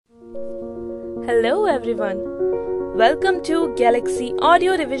Hello everyone. Welcome to Galaxy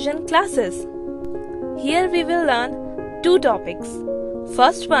Audio Revision classes. Here we will learn two topics.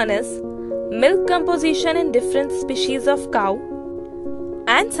 First one is milk composition in different species of cow,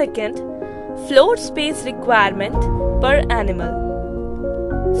 and second, floor space requirement per animal.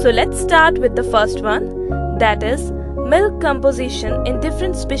 So let's start with the first one, that is milk composition in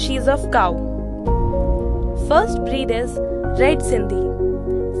different species of cow. First breed is Red Sindhi.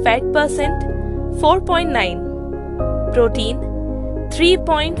 Fat percent 4.9, protein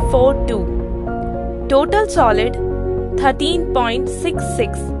 3.42, total solid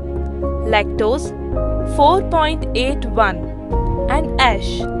 13.66, lactose 4.81 and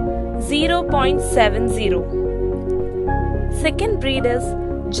ash 0.70. Second breed is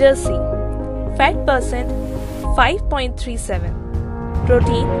Jersey. Fat percent 5.37,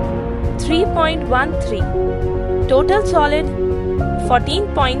 protein 3.13, total solid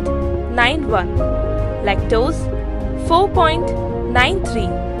 14.91, lactose 4.93,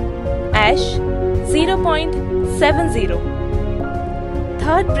 ash 0.70.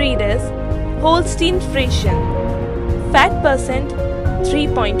 Third breed is Holstein Friesian. Fat percent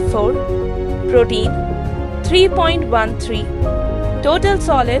 3.4, protein 3.13, total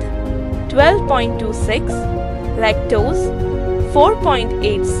solid 12.26, lactose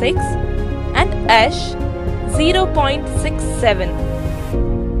 4.86 and ash 0.67.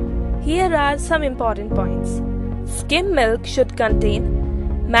 Here are some important points. Skim milk should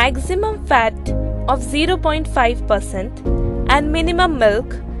contain maximum fat of 0.5% and minimum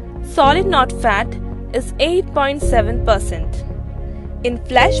milk, solid not fat, is 8.7%. In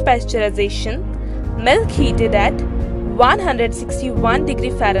flash pasteurization, milk heated at 161 degree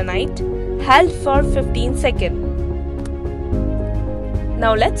Fahrenheit held for 15 seconds.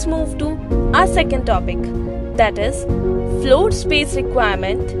 Now let's move to our second topic, that is floor space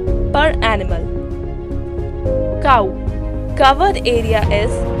requirement per animal. Cow covered area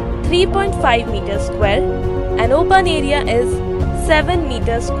is 3.5 meters square and open area is 7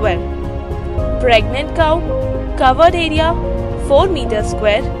 meters square. Pregnant cow covered area 4 meters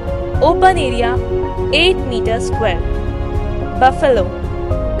square, open area 8 meters square. Buffalo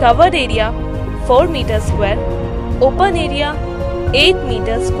covered area 4 meters square, open area 8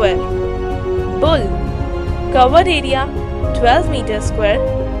 meters square. Bull covered area 12 meters square,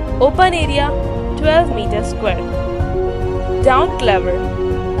 open area 12 meters square. Down clover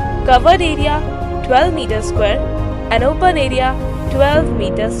covered area 12 meters square and open area 12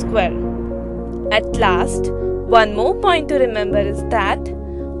 meters square. At last, one more point to remember is that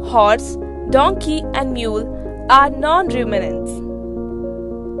horse, donkey and mule are non-ruminants.